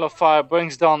Krylov fire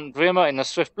brings down Dreamer in a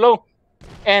swift blow.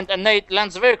 And a nade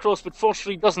lands very close, but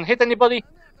fortunately doesn't hit anybody.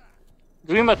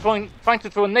 Dreamer trying to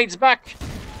throw nades back.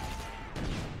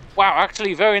 Wow,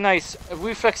 actually very nice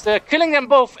reflex there. Killing them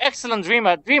both. Excellent,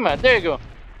 Dreamer. Dreamer, there you go.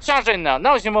 Charge in now.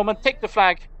 Now's your moment. Take the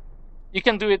flag. You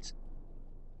can do it.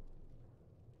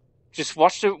 Just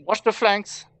watch the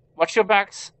flanks. Watch your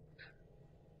backs.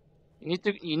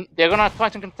 They're gonna try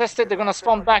to contest it. They're gonna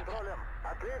spawn back.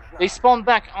 They spawn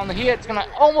back on here. It's gonna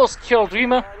almost kill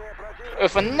Dreamer.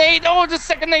 With a nade. Oh, the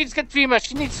second nade's got Dreamer.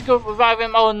 She needs to go revive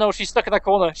him. Oh no, she's stuck in the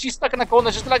corner. She's stuck in the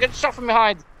corner. She's gonna get shot from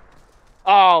behind.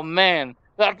 Oh man.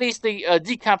 But at least they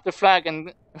decapped the flag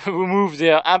and removed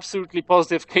their absolutely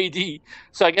positive KD.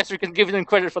 So I guess we can give them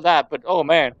credit for that. But oh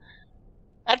man.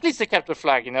 At least they kept the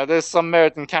flag, you know. There's some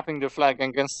merit in capping the flag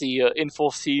against the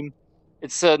InForce team.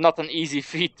 It's not an easy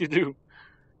feat to do.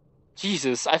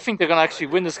 Jesus, I think they're gonna actually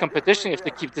win this competition if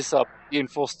they keep this up. The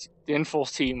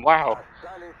InForce team. Wow.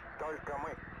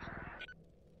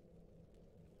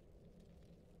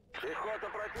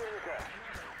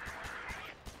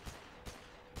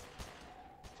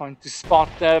 Trying to spot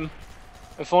them.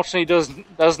 Unfortunately,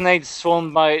 those nades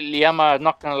thrown by Llama are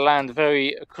not gonna land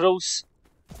very close.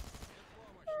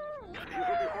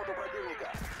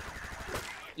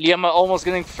 Llama almost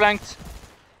getting flanked.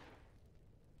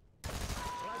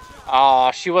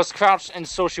 Ah, she was crouched and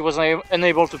so she was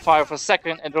unable to fire for a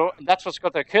second, and that's what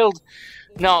got her killed.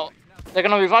 Now, they're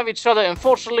gonna revive each other,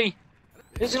 unfortunately.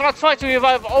 He's gonna try to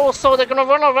revive also, they're gonna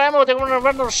run out of ammo, they're gonna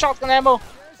run out of shotgun ammo.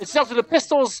 It's down to the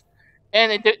pistols,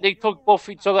 and they took both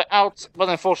each other out, but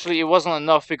unfortunately it wasn't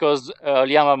enough because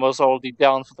Llama was already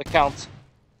down for the count.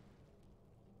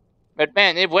 But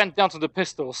man, it went down to the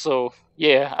pistol, so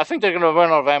yeah, I think they're gonna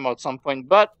run out of ammo at some point,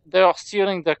 but they are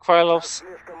stealing the Krylovs,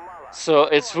 so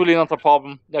it's really not a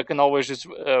problem. They can always just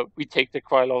retake the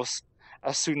Krylovs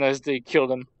as soon as they kill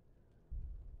them.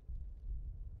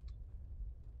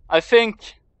 I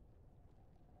think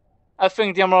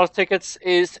the Emerald tickets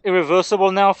is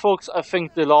irreversible now, folks. I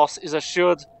think the loss is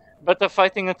assured, but they're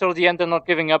fighting until the end, they're not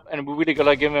giving up, and we really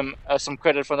gotta give them some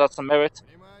credit for that, some merit.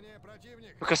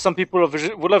 Because some people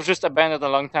would have just abandoned a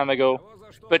long time ago,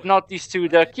 but not these two.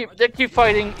 They keep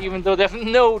fighting even though they have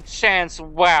no chance.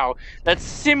 Wow, that's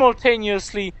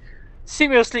simultaneously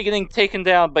getting taken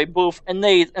down by both a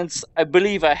nade and I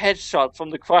believe a headshot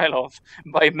from the Krylov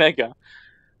by Mega.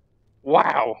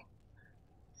 Wow,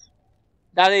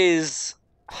 that is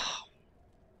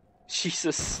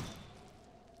Jesus.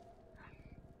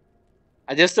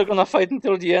 Are they still gonna fight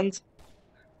until the end?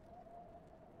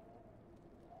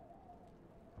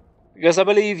 Because I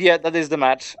believe, yeah, that is the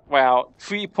match. Wow,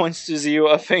 3 points to 0.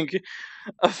 I think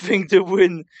the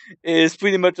win is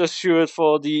pretty much assured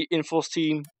for the InForce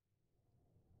team.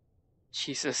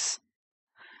 Jesus.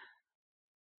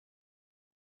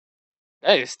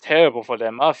 That is terrible for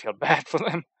them. I feel bad for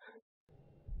them.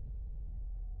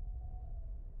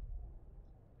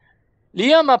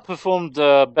 Llama performed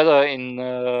better in...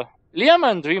 Llama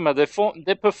and Dreamer,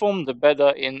 they performed better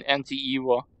in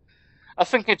anti-EWA. I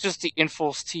think it's just the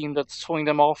InForce team that's throwing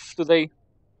them off today.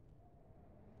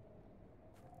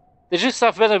 They just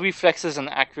have better reflexes and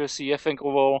accuracy, I think,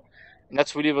 overall. And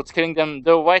that's really what's killing them.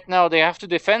 Though right now they have to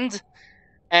defend.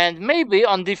 And maybe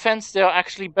on defense they're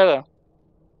actually better.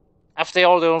 After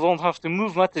all, they don't have to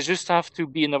move much. They just have to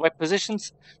be in the right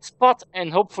positions, spot,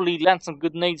 and hopefully land some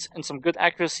good nades and some good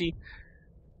accuracy.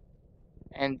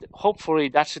 And hopefully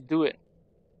that should do it.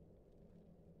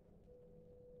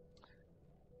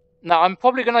 Now, I'm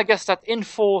probably gonna guess that the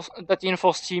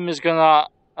InForce team is gonna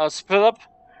split up,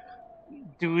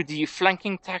 do the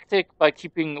flanking tactic by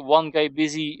keeping one guy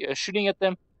busy shooting at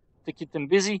them to keep them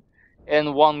busy,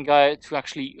 and one guy to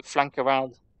actually flank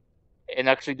around and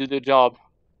actually do the job.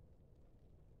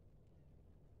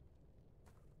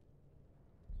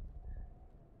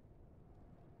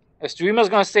 As Dreamer's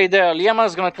gonna stay there, Llama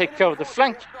is gonna take care of the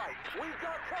flank.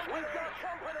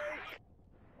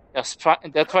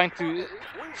 They're trying to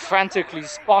frantically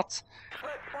spot,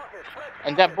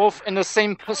 and they're both in the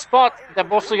same spot. They're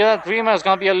both together. Dreamer is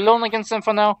gonna be alone against them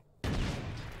for now.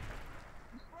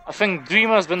 I think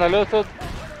Dreamer has been alerted.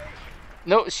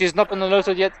 No, she's not been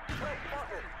alerted yet.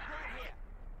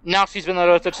 Now she's been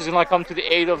alerted. She's gonna come to the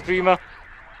aid of Dreamer.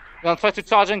 Gonna try to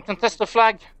charge and contest the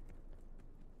flag.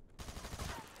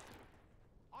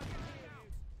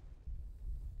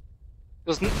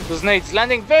 Those nades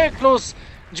landing very close.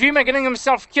 Dreamer getting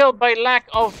himself killed by lack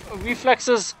of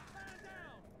reflexes.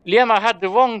 Llama had the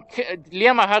wrong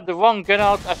gun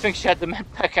out. I think she had the med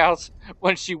pack out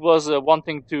when she was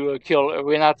wanting to kill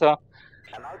Rinata.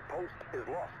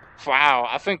 Wow,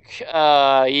 I think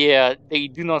yeah, they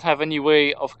do not have any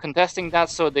way of contesting that,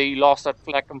 so they lost that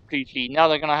flag completely. Now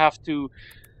they're gonna have to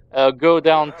go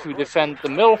down to defend the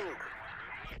mill.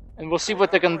 And we'll see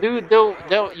what they can do.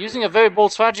 They're using a very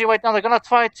bold strategy right now. They're gonna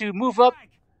try to move up,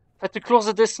 try to close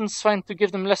the distance, trying to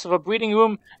give them less of a breathing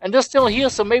room. And they're still here,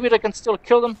 so maybe they can still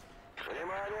kill them.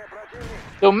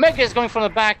 So Mega is going from the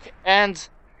back, and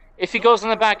if he goes on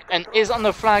the back and is on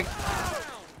the flag...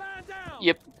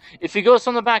 Yep. If he goes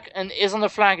on the back and is on the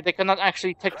flag, they cannot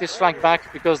actually take this flag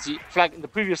back because the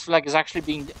previous flag is actually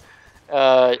being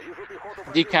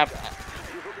decap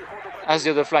as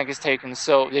the other flag is taken,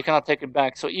 so they cannot take it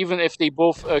back. So even if they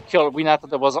both kill Rinata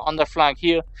that was on the flag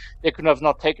here, they could have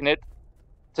not taken it.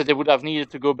 So they would have needed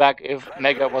to go back if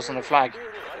Mega was on the flag.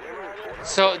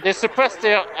 So they suppressed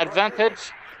their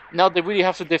advantage. Now they really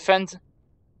have to defend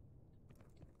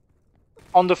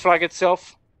on the flag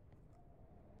itself.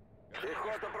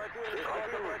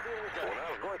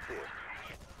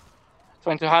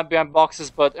 Trying to hide behind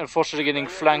boxes, but unfortunately getting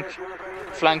flanked.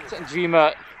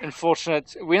 Dreamer,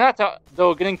 unfortunate. Rinata,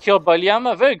 though, getting killed by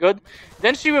Llama. Very good.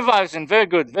 Then she revives him. Very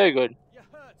good, very good.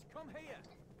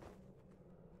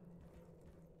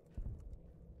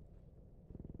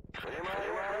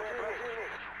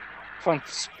 Trying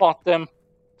to spot them.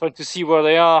 Trying to see where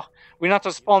they are.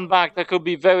 Rinata spawn back. That could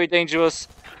be very dangerous.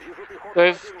 But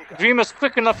if Dreamer's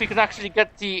quick enough, he can actually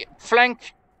get the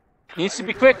flank. He needs to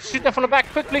be quick. Shoot them from the back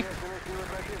quickly.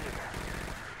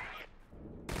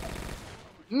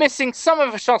 Missing some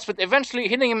of the shots, but eventually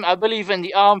hitting him, I believe, in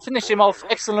the arm. Finish him off.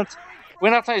 Excellent.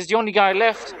 Rinata is the only guy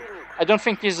left. I don't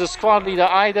think he's a squad leader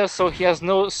either, so he has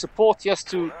no support. He has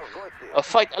to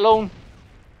fight alone.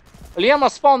 Llama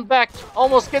spawned back,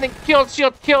 almost getting killed. She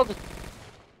got killed.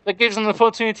 That gives an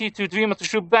opportunity to Dreamer to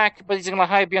shoot back, but he's gonna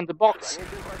hide behind the box.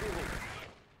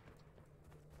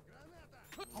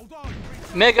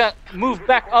 Mega moved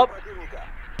back up.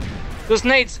 Those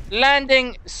nades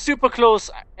landing super close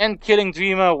and killing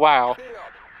Dreamer. Wow.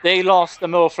 They lost the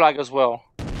middle flag as well.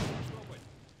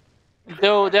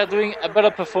 Though they're doing a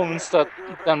better performance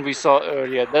than we saw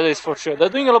earlier. That is for sure. They're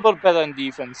doing a little bit better in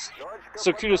defense.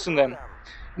 So kudos to them.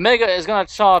 Mega is gonna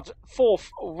charge fourth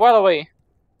right away.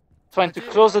 Trying to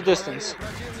close the distance.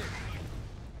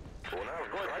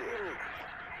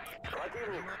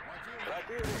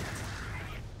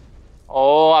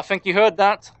 Oh, I think he heard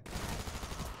that.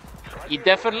 He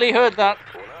definitely heard that.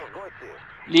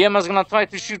 Llama's gonna try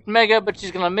to shoot Mega, but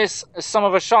she's gonna miss some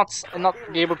of her shots and not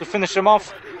be able to finish him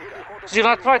off. She's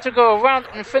gonna try to go around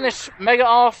and finish Mega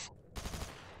off.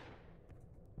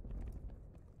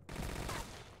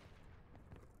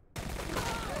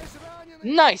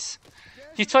 Nice!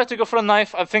 He tried to go for a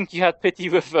knife. I think he had pity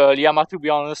with Llama, to be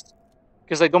honest.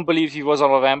 Because I don't believe he was out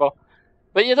of ammo.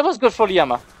 But yeah, that was good for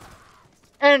Llama.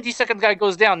 And the second guy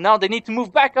goes down. Now they need to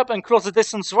move back up and close the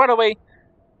distance right away.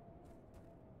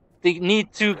 They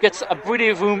need to get a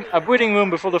breathing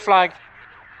room before the flag.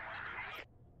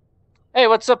 Hey,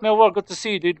 what's up, Millwall? Good to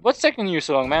see you, dude. What's taking you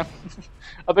so long, man?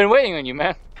 I've been waiting on you,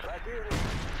 man.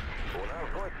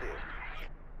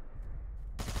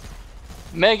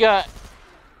 Mega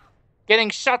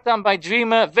getting shot down by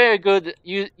Dreamer. Very good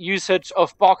usage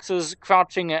of boxes,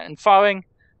 crouching and firing.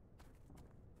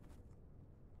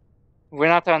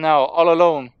 Rinata now all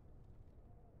alone.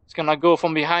 It's gonna go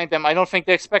from behind them. I don't think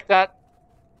they expect that.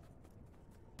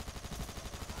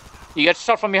 He gets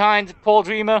shot from behind. Paul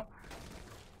Dreamer.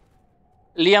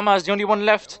 Llama is the only one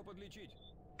left.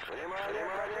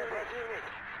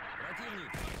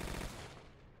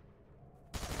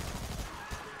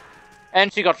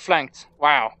 And she got flanked.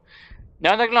 Wow.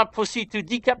 Now they're gonna proceed to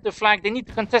decap the flag. They need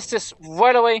to contest this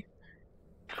right away.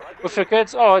 With their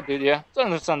kids? Oh, dude, yeah. It's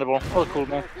understandable. Oh, cool,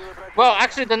 man. Well,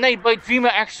 actually, the nade by Dreamer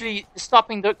actually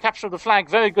stopping the capture of the flag.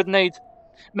 Very good nade.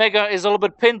 Mega is a little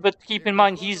bit pinned, but keep in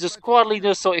mind he's the squad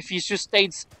leader, so if he just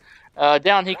stays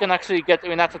down, he can actually get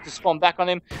Rinata to spawn back on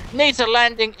him. Nades are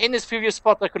landing in his previous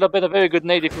spot. That could have been a very good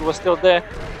nade if he was still there.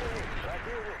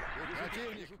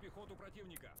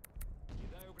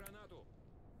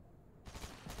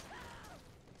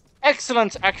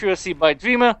 Excellent accuracy by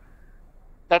Dreamer.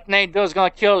 That nade though is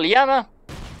gonna kill Llama.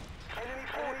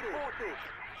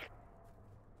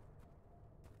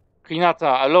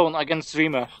 Rinata alone against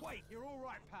Dreamer.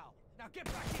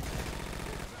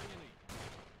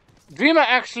 Dreamer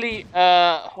actually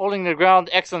holding the ground.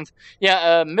 Excellent.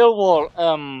 Yeah,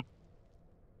 Millwall.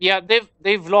 Yeah,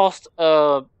 they've lost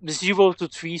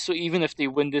 0-3. So even if they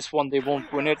win this one, they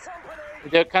won't win it.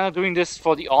 They're kind of doing this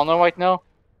for the honor right now.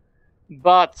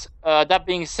 But that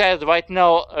being said, right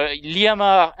now,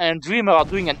 Llama and Dreamer are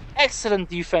doing an excellent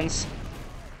defense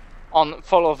on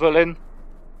Fall of Berlin.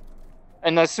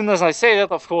 And as soon as I say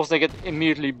that, of course, they get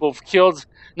immediately both killed.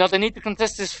 Now they need to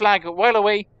contest this flag right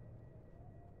away.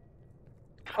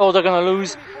 Oh, they're gonna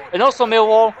lose. And also,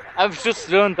 Millwall, I've just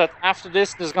learned that after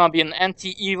this, there's gonna be an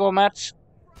anti-EVO match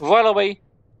right away.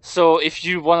 So if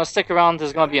you want to stick around,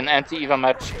 there's gonna be an anti-EVO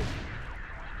match.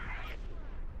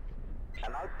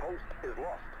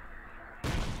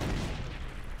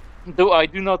 Though I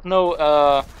do not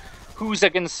know who's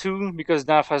against who, because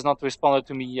Nav has not responded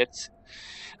to me yet.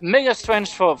 Mega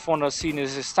strength for the scene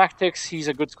is his tactics. He's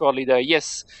a good squad leader.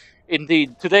 Yes,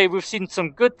 indeed. Today we've seen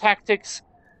some good tactics.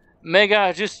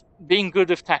 Mega just being good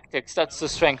with tactics. That's the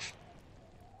strength.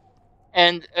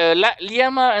 And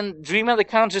Llama and Dreamer, they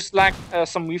kind of just lack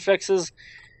some reflexes.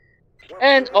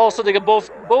 And also they get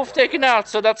both taken out,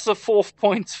 so that's the 4th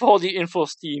point for the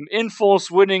InForce team.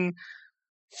 InForce winning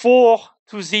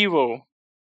 4-0.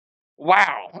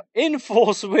 Wow,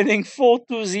 InForce winning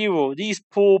 4-0. These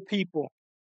poor people.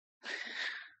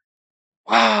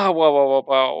 Wow, wow, wow, wow,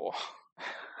 wow.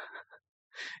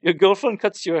 Your girlfriend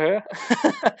cuts your hair?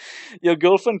 Your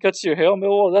girlfriend cuts your hair,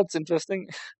 Millwall? That's interesting.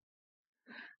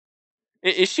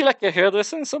 Is she like a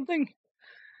hairdresser or something?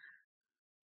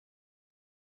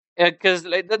 Yeah, because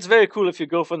like, that's very cool if your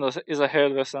girlfriend is a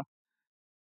hairdresser.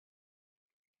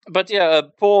 But yeah,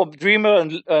 poor Dreamer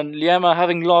and Llama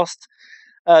having lost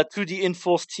to the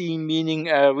InForce team, meaning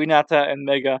Rinata and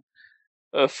Mega,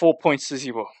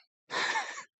 4-0.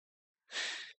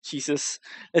 Jesus.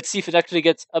 Let's see if it actually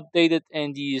gets updated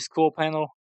in the score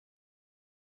panel.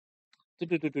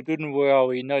 Where are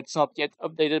we? No, it's not yet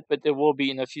updated, but there will be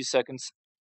in a few seconds.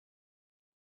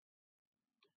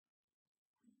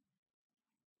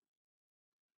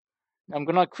 I'm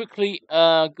gonna quickly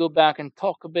go back and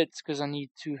talk a bit because I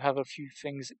need to have a few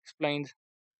things explained.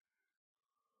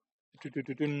 So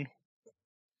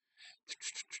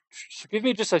give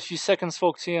me just a few seconds,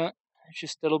 folks. Here,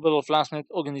 just a little bit of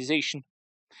last-minute organization.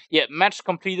 Yeah, match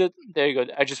completed. There you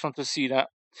go. I just want to see that.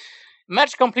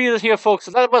 Match completed here, folks.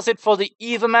 So that was it for the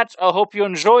EVA match. I hope you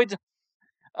enjoyed.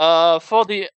 For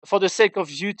the sake of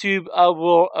YouTube, I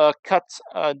will cut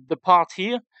the part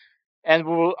here, and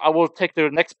I will take the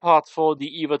next part for the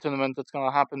EVA tournament that's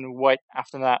gonna happen right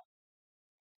after that.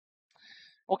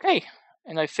 Okay,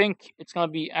 and I think it's gonna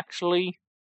be actually.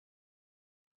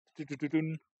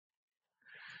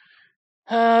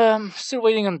 Still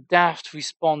waiting on Daft to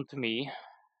respond to me.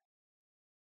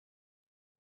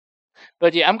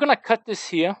 But yeah, I'm gonna cut this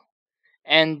here,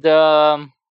 and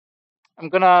I'm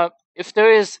gonna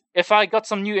if I got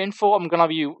some new info, I'm gonna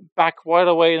be back right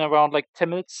away in around like 10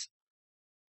 minutes.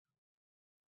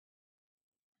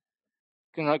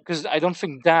 Because I don't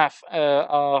think DAF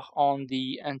are on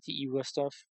the anti-EWA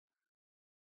stuff.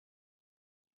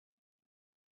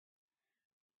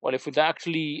 Well, if it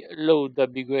actually load,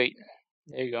 that'd be great.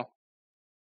 There you go.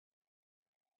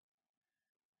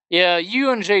 Yeah,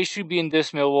 you and Jay should be in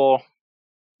this, Millwall.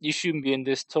 You shouldn't be in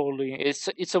this totally.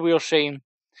 It's a real shame.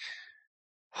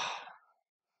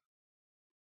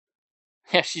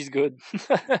 Yeah, she's good.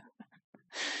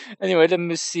 Anyway, let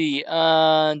me see.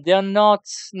 They're not.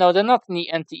 No, they're not in the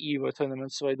anti-EWA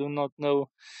tournament, so I do not know.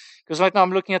 Because right now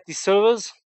I'm looking at the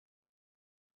servers.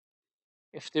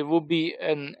 If there will be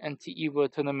an anti-EWA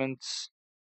tournament,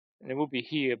 and it will be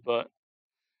here, but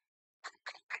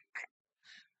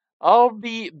I'll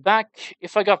be back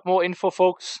if I got more info,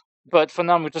 folks. But for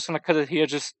now, we're just gonna cut it here.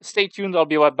 Just stay tuned. I'll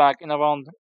be right back in around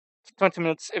 20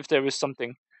 minutes if there is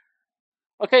something.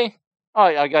 Okay.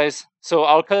 All right, guys. So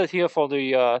I'll cut it here for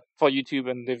the for YouTube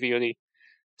and the VOD.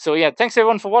 So yeah, thanks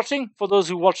everyone for watching. For those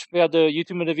who watch via the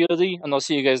YouTube and the VOD, and I'll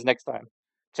see you guys next time.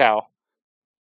 Ciao.